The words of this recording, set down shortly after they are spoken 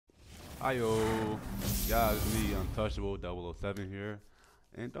Hiyo, guys, me Untouchable 007 here,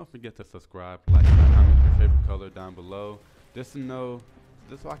 and don't forget to subscribe, like, and comment your favorite color down below, just to know,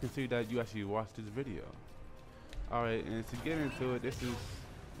 just so I can see that you actually watched this video. Alright, and to get into it, this is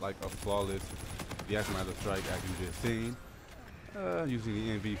like a flawless DE-ATOMIZER strike as you just seen, using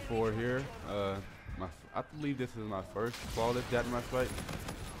the NV4 here. I believe this is my first flawless DE-ATOMIZER strike.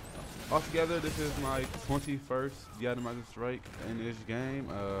 Altogether, this is my 21st DE-ATOMIZER strike in this game.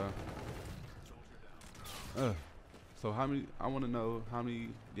 So how many? I want to know how many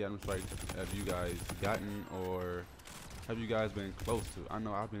DE-ATOMIZER strikes have you guys gotten, or have you guys been close to? I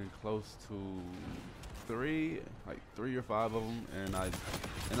know I've been close to three or five of them,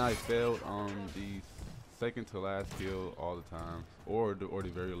 and I failed on the second to last kill all the time, or the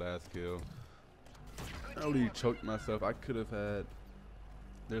very last kill. I really choked myself. I could have had.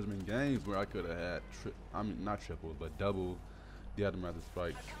 There's been games where I could have had, not triple, but double DE-ATOMIZER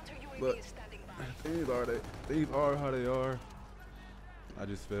strikes. But things are how they are. I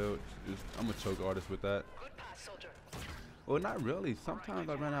just failed. I'm a choke artist with that. Well, not really. Sometimes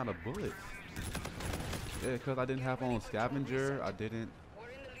I ran out of bullets. Yeah, because I didn't have on scavenger. I didn't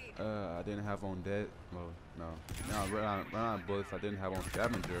have on dead. Well, no. I ran out of bullets. I didn't have on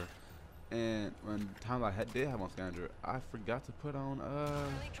scavenger. And when times I did have on scavenger, I forgot to put on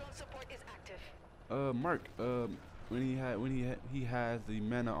Mark. When he has the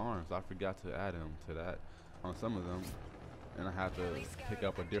mana arms, I forgot to add him to that on some of them, and I have to pick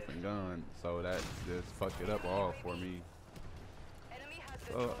up a different gun, so that just fucked it up all for me.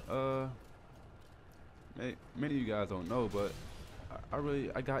 So many of you guys don't know, but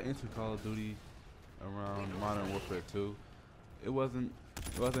I got into Call of Duty around Modern Warfare 2. It wasn't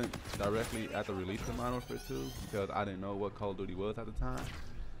directly at the release of Modern Warfare 2 because I didn't know what Call of Duty was at the time.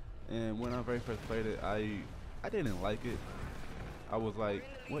 And when I very first played it, I didn't like it. I was like,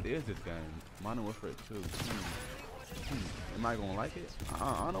 what is this game? Modern Warfare 2. Am I gonna like it?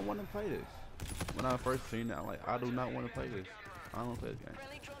 I don't want to play this. When I first seen it, I'm like, I do not want to play this. I don't want to play this game.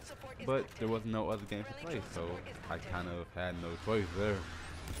 But there was no other game to play, so I kind of had no choice there.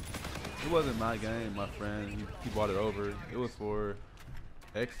 It wasn't my game. My friend, he bought it over. It was for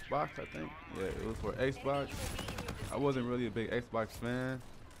Xbox, I think. Yeah, it was for Xbox. I wasn't really a big Xbox fan.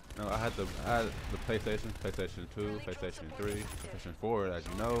 No, I had the PlayStation 2, PlayStation 3, PlayStation 4, as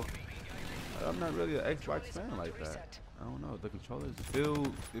you know. I'm not really an Xbox fan like that. I don't know. The controllers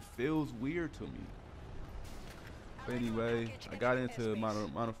feels weird to me. But anyway, I got into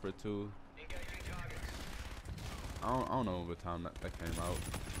Modern Warfare 2. I don't know what time that came out.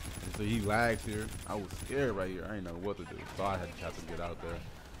 And so he lags here. I was scared right here. I didn't know what to do, so I had to get out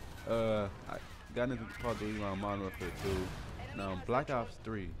there. I got into Call of Duty on Modern Warfare 2. Now Black Ops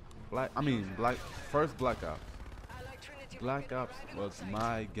 3. First Black Ops. Black Ops was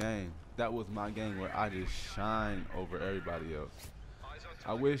my game. That was my game where I just shine over everybody else.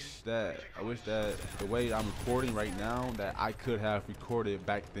 I wish that the way I'm recording right now, that I could have recorded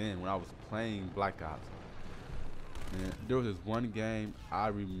back then when I was playing Black Ops. And there was this one game, I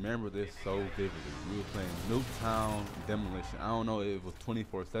remember this so vividly. We were playing Nuketown Demolition. I don't know if it was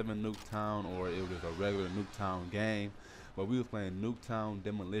 24/7 Nuketown or it was a regular Nuketown game, but we were playing Nuketown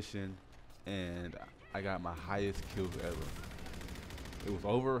Demolition, and I got my highest kills ever. It was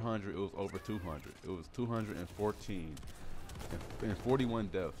over 100, it was over 200. It was 214 and 41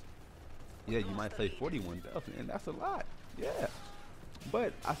 deaths. Yeah, you might say 41 deaths, and that's a lot. Yeah,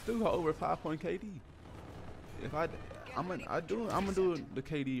 but I still got over 5 point KD. If I'm gonna do the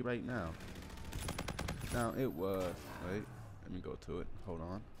KD right now. Now it was, wait, let me go to it. Hold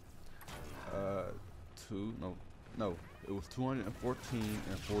on. It was 214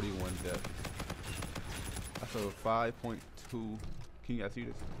 and 41 deaths. That's a 5.2. Can you guys see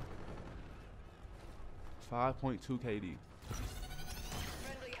this? 5.2 KD.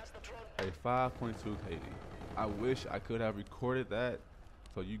 A 5.2 KD. I wish I could have recorded that,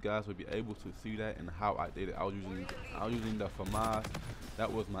 so you guys would be able to see that and how I did it. I was using the FAMAS.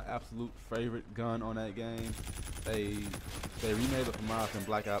 That was my absolute favorite gun on that game. They remade the FAMAS in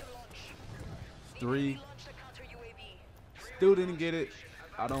Black Ops 3. Still didn't get it.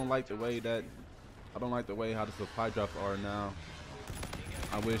 I don't like the way how the supply drops are now.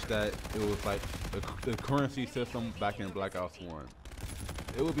 I wish that it was like the currency system back in Black Ops 1.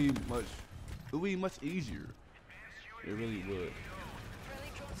 It would be much easier. It really would.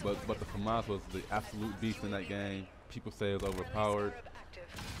 But the FAMAS was the absolute beast in that game. People say it was overpowered.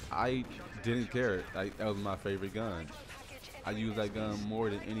 I didn't care. That was my favorite gun. I used that gun more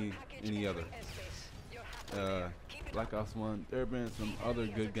than any other. Black Ops 1. There have been some other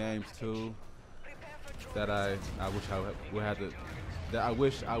good games too that I wish I would have to that I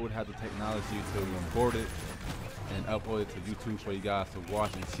wish I would have the technology to record it and upload it to YouTube for you guys to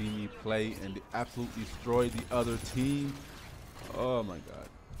watch and see me play and absolutely destroy the other team. Oh my God,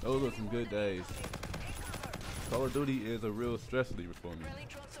 those are some good days. Call of Duty is a real stress reliever for me.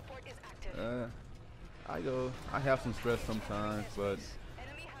 I have some stress sometimes, but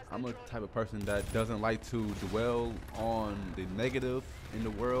I'm a type of person that doesn't like to dwell on the negative in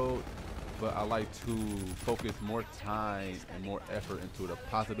the world, but I like to focus more time and more effort into the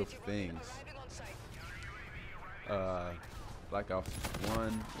positive things. Black Ops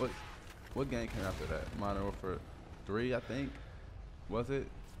 1, what game came after that? Modern Warfare 3, I think? Was it?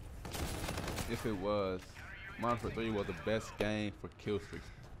 If it was, Modern Warfare 3 was the best game for kill streaks.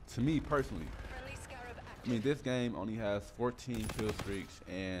 To me personally. I mean, this game only has 14 kill streaks,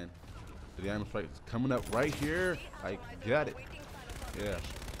 and the diamond strike is coming up right here. I got it. Yeah.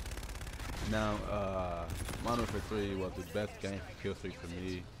 Now, Modern Warfare 3 was the best game for kill streaks for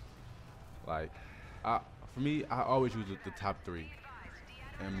me. Like, for me, I always use the top 3.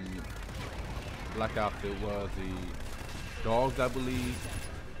 And Black Ops, it was the Dogs, I believe,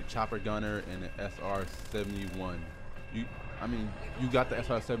 the Chopper Gunner, and the SR-71. You got the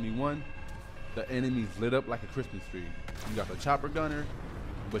SR-71. The enemies lit up like a Christmas tree. You got the Chopper Gunner,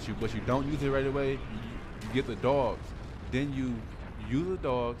 but you don't use it right away. You get the Dogs, then you use the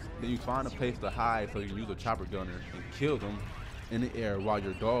Dogs, then you find a place to hide so you can use a Chopper Gunner and kill them in the air while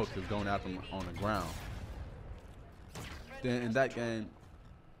your Dogs is going after them on the ground. Then in that game,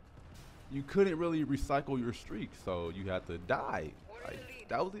 you couldn't really recycle your streak, so you had to die. Like,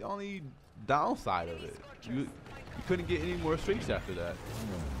 that was the only downside of it. You couldn't get any more streaks after that.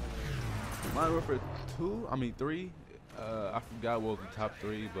 Modern Warfare 3, I forgot what was the top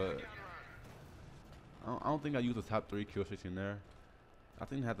 3, but I don't think I used the top 3 kill streaks in there. I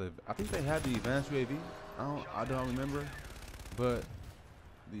think they had the advanced UAV. I don't remember, but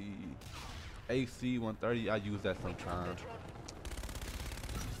the AC-130, I use that sometimes.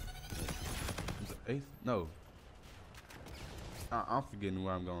 No, I'm forgetting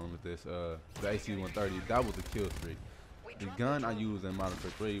where I'm going with this. The AC-130, that was a kill streak. The gun I used in Modern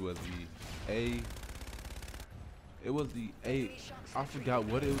Warfare 3 was the I forgot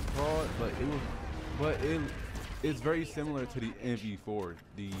what it was called, but it's very similar to the MV4,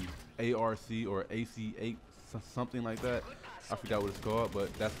 the ARC or AC-8, something like that. I forgot what it's called,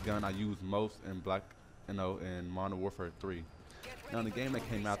 but that's the gun I use most in in Modern Warfare 3. Now the game that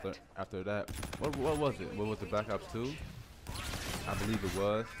came after that, what was it? What was it, Black Ops 2? I believe it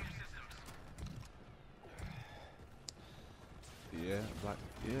was. Yeah,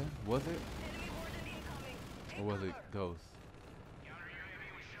 was it? Or was it Ghost?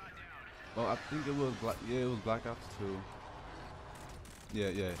 Oh, I think it was it was Black Ops 2.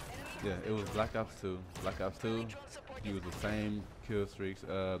 Yeah, it was Black Ops 2. Black Ops 2, used the same kill streaks,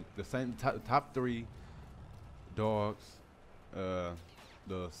 the same top 3 Dogs, the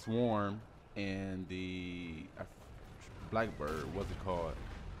Swarm, and the Blackbird. What's it called?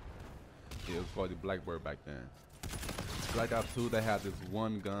 Yeah, it was called the Blackbird back then. Black Ops 2, they had this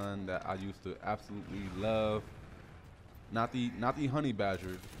one gun that I used to absolutely love. Not the Honey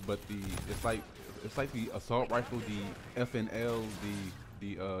Badger, but it's like the assault rifle, the FNL,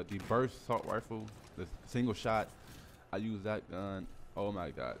 the burst assault rifle, the single shot. I use that gun. Oh my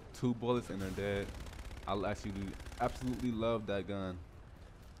God, 2 bullets and they're dead. I actually absolutely love that gun.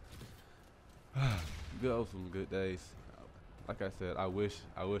 Those some good days. Like I said, I wish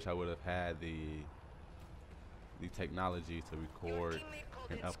I would have had the technology to record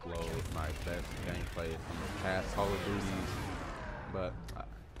and upload my best gameplay from the past Call of Duties, but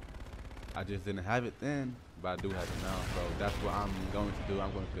I just didn't have it then, but I do have it now. So that's what I'm going to do.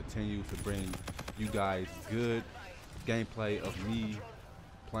 I'm going to continue to bring you guys good gameplay of me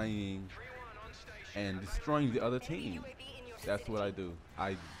playing and destroying the other team. That's what I do.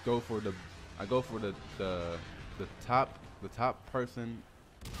 I go for the top person.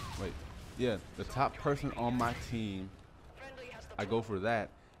 Wait. Yeah, the top person on my team, I go for that,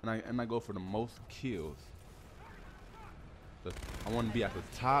 and I go for the most kills. I want to be at the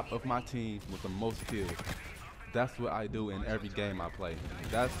top of my team with the most kills. That's what I do in every game I play.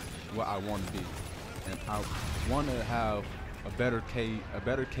 That's what I want to be, and I want to have a better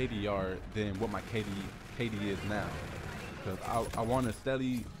KDR than what my KD is now, because I want to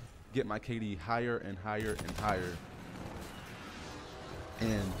steadily get my KD higher and higher and higher.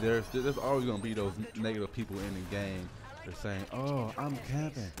 And there's always gonna be those negative people in the game. They're saying, "Oh, I'm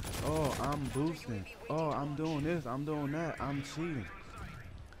camping. Oh, I'm boosting. Oh, I'm doing this. I'm doing that. I'm cheating."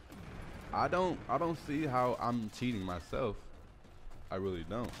 I don't see how I'm cheating myself. I really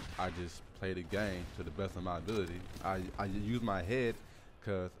don't. I just play the game to the best of my ability. I use my head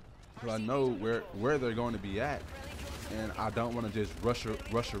cause I know where they're going to be at, and I don't want to just rush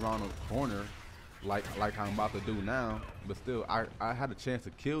around the corner like I'm about to do now. But still, I had a chance to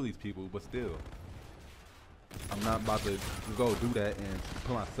kill these people, but still, I'm not about to go do that and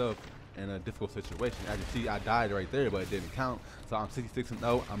put myself in a difficult situation. As you see, I died right there, but it didn't count. So I'm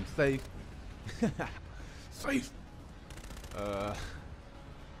 66-0. I'm safe. Safe.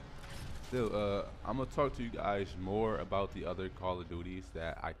 Still, I'm gonna talk to you guys more about the other Call of Duties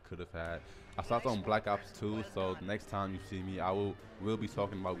that I could have had. I stopped on Black Ops 2, so the next time you see me, I will be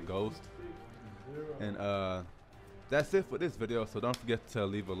talking about Ghost. And that's it for this video. So don't forget to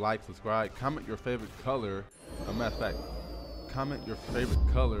leave a like, subscribe, comment your favorite color. Matter of fact, comment your favorite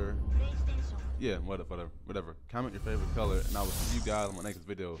color. Yeah, whatever. Comment your favorite color, and I will see you guys on my next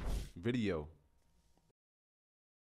video.